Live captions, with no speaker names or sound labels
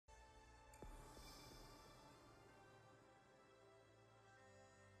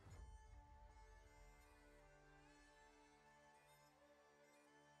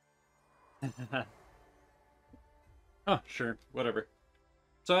Oh, sure, whatever.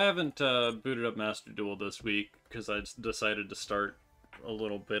 So I haven't booted up Master Duel this week because I decided to start a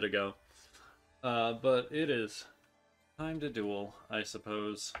little bit ago. But it is time to duel, I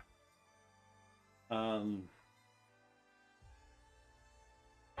suppose. Um,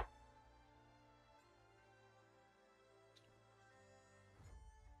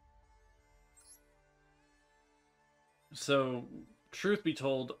 so, truth be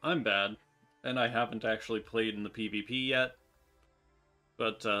told, I'm bad, and I haven't actually played in the PvP yet.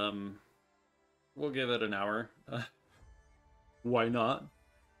 But we'll give it an hour. Why not?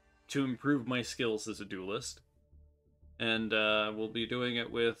 To improve my skills as a duelist. And we'll be doing it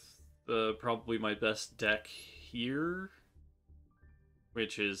with probably my best deck here,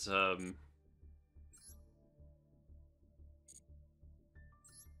 which is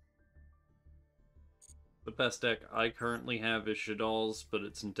the best deck I currently have is Shadal's, but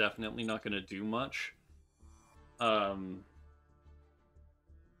it's definitely not going to do much. Um,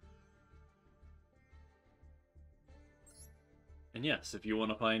 and yes, if you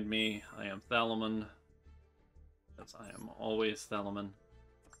want to find me, I am Thalamun, as I am always Thalamun.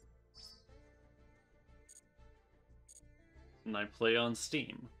 And I play on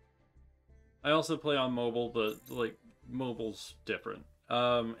Steam. I also play on mobile, but, like, mobile's different.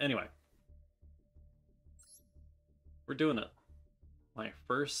 Anyway. We're doing it. My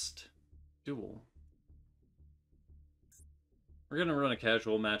first duel. We're gonna run a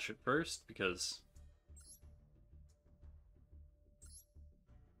casual match at first, because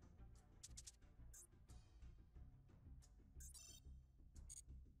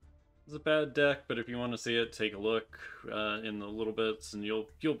it's a bad deck, but if you want to see it, take a look in the little bits, and you'll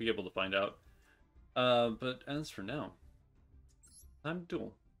be able to find out. But as for now, time to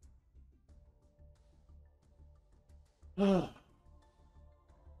duel. Oh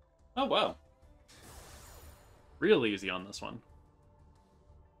wow, real easy on this one.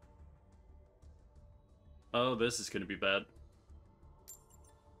 Oh, this is gonna be bad.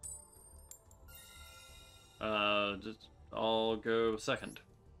 I'll go second.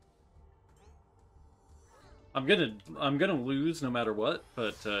 I'm gonna lose no matter what,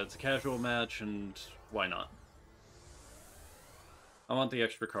 but it's a casual match, and why not? I want the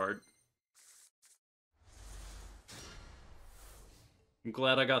extra card. I'm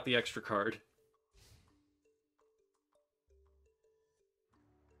glad I got the extra card.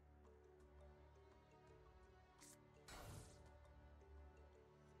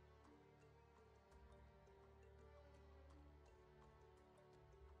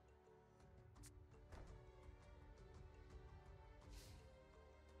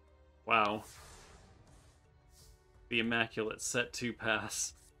 Wow. The immaculate set 2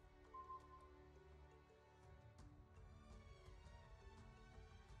 pass.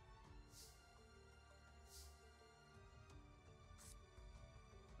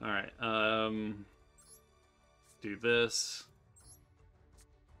 Alright, do this.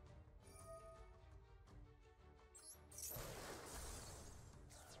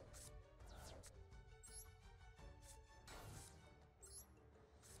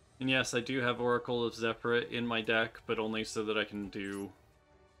 And yes, I do have Oracle of Zephyr in my deck, but only so that I can do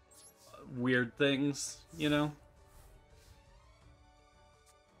weird things, you know?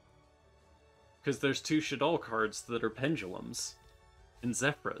 Because there's 2 Shadal cards that are pendulums and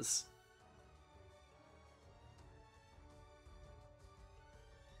Zephyrs.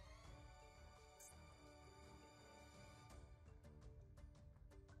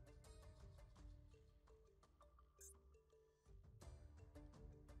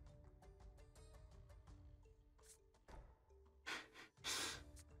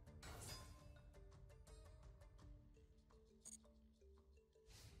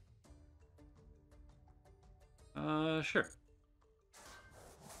 Sure.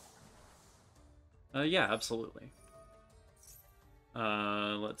 Yeah, absolutely.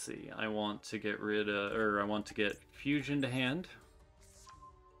 Let's see. I want to get rid of, or I want to get Fusion to hand.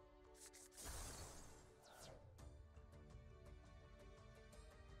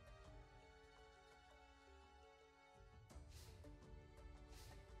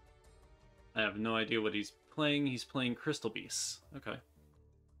 I have no idea what he's playing. He's playing Crystal Beasts. Okay.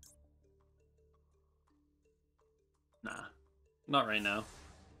 Nah. Not right now.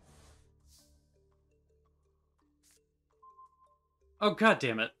 Oh, god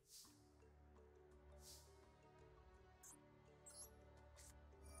damn it.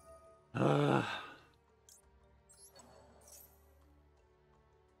 Uh,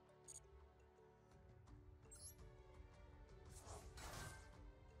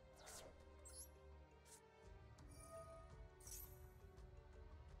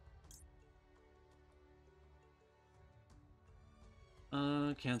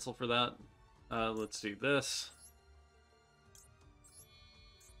 Cancel for that. Let's do this.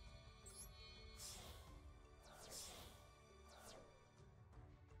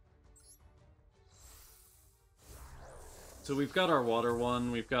 So we've got our water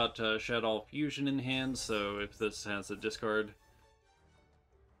one, we've got Shadow Fusion in hand, so if this has a discard...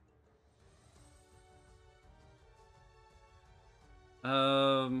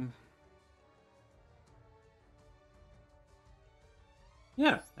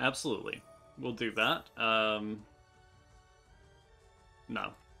 Yeah, absolutely. We'll do that.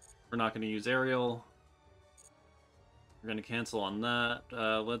 No. We're not going to use Ariel. We're going to cancel on that.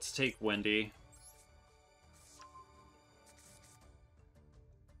 Let's take Wendy.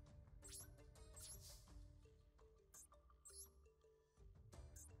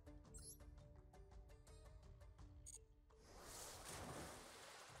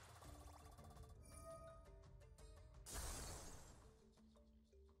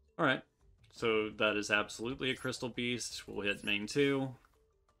 Alright. So that is absolutely a Crystal Beast. We'll hit main 2.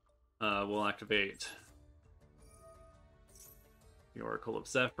 We'll activate the Oracle of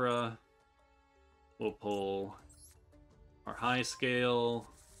Zephyra. We'll pull our high scale.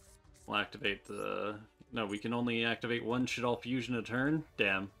 We'll activate the... No, we can only activate one Shadow Fusion a turn?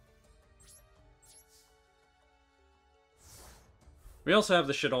 Damn. We also have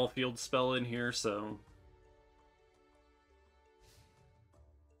the Shadow Field spell in here, so...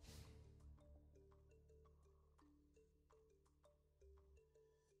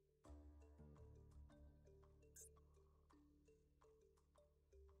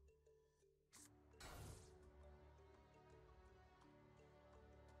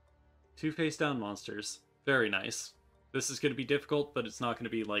 Two face-down monsters. Very nice. This is going to be difficult, but it's not going to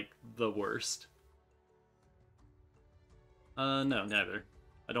be, like, the worst. No, neither.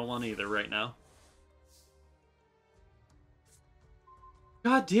 I don't want either right now.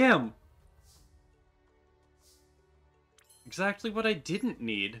 God damn! Exactly what I didn't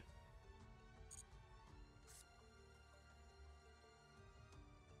need.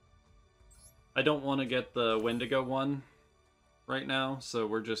 I don't want to get the Wendigo one right now, so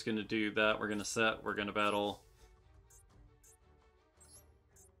we're just going to do that. We're going to set, we're going to battle.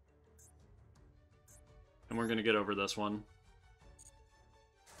 And we're going to get over this one.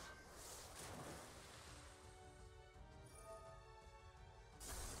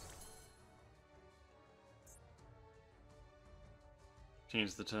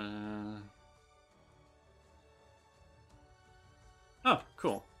 Change the time. Oh,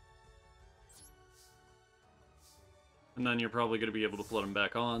 cool. And then you're probably going to be able to float them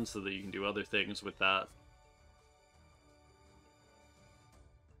back on so that you can do other things with that.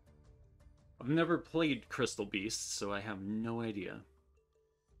 I've never played Crystal Beasts, so I have no idea.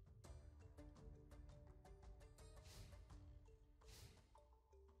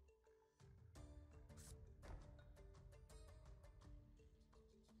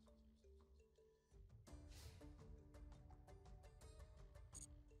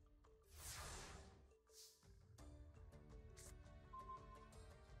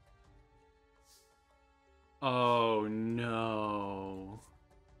 Oh no.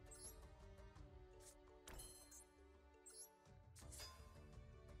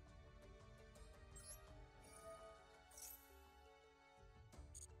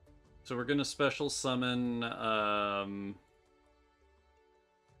 So we're gonna special summon, if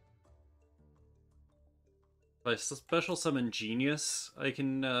I special summon Genius, I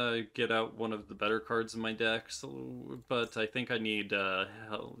can get out one of the better cards in my deck, so, but I think I need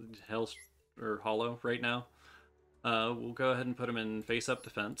Hell or Hollow right now. We'll go ahead and put him in face-up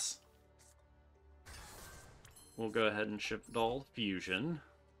defense. We'll go ahead and shift all Fusion.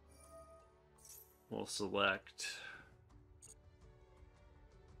 We'll select...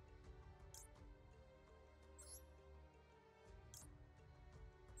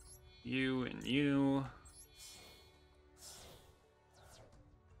 you and you.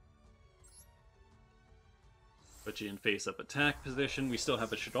 Put you in face-up attack position. We still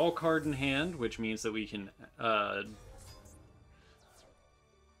have a Shaddoll card in hand, which means that we can... yeah,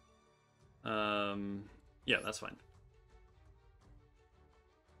 that's fine.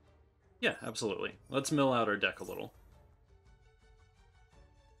 Yeah, absolutely. Let's mill out our deck a little.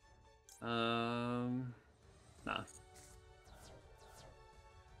 Nah.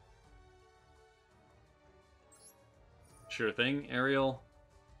 Sure thing, Ariel.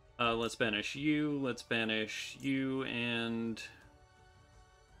 Let's banish you, and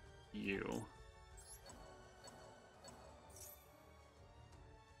you.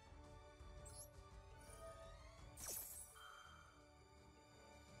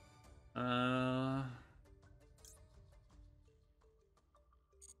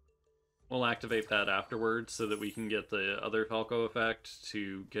 We'll activate that afterwards so that we can get the other Falco effect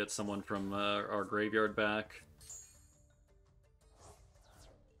to get someone from our graveyard back.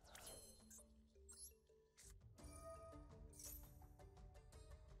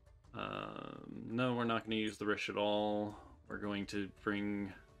 No, we're not going to use the Rish at all. We're going to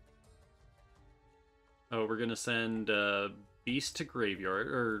bring... Oh, we're going to send Beast to graveyard,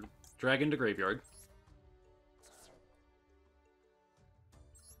 or Dragon to graveyard.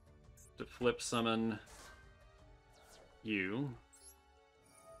 To flip summon you.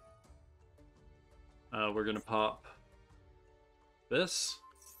 We're going to pop this.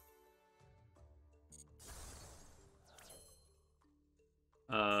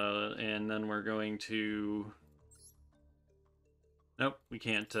 And then we're going to... Nope, we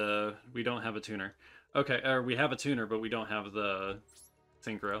can't, we don't have a tuner. Okay, or we have a tuner, but we don't have the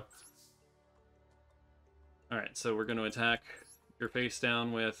synchro. Alright, so we're going to attack your face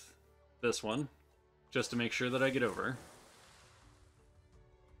down with this one, just to make sure that I get over.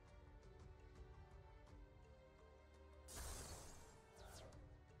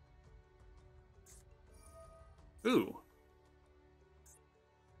 Ooh!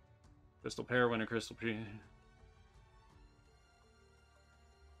 Crystal Pair, when a Crystal Pair...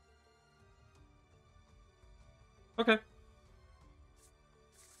 Okay.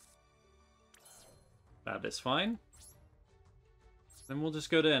 That is fine. Then we'll just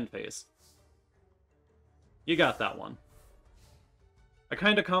go to end phase. You got that one. I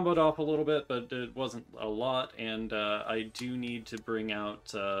kind of comboed off a little bit, but it wasn't a lot, and I do need to bring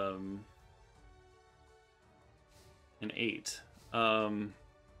out an 8.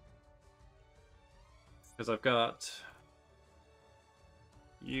 Because I've got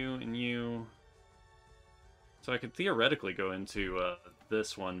you and you. So I could theoretically go into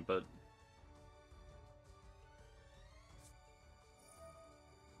this one, but...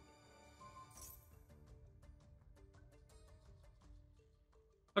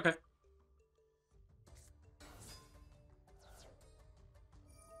 Okay.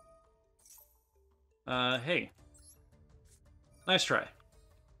 Hey. Nice try.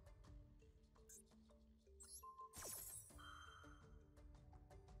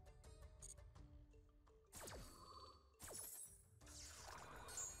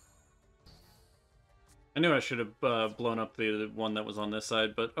 I knew I should have blown up the one that was on this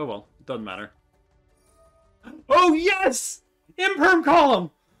side, but oh well, doesn't matter. Oh yes! Imperm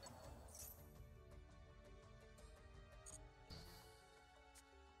column!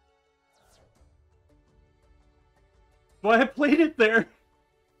 Why I played it there?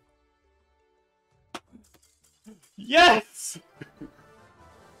 Yes!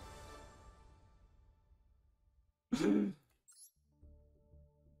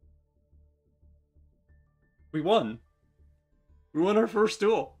 We won. We won our first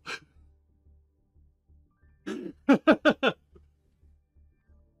duel.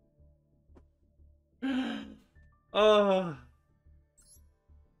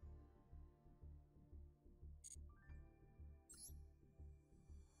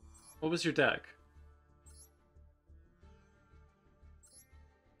 What was your deck?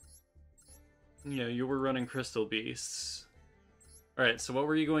 Yeah, you were running Crystal Beasts. Alright, so what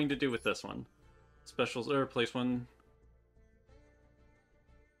were you going to do with this one? Specials, or place one.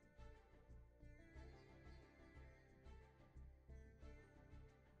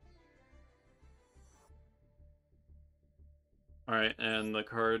 Alright, and the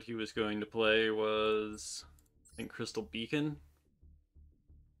card he was going to play was, I think, Crystal Beacon?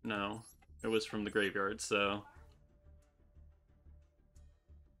 No, it was from the graveyard, so...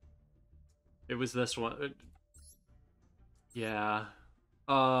 It was this one. Yeah.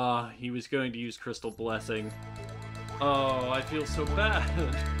 He was going to use Crystal Blessing. Oh, I feel so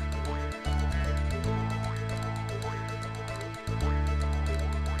bad.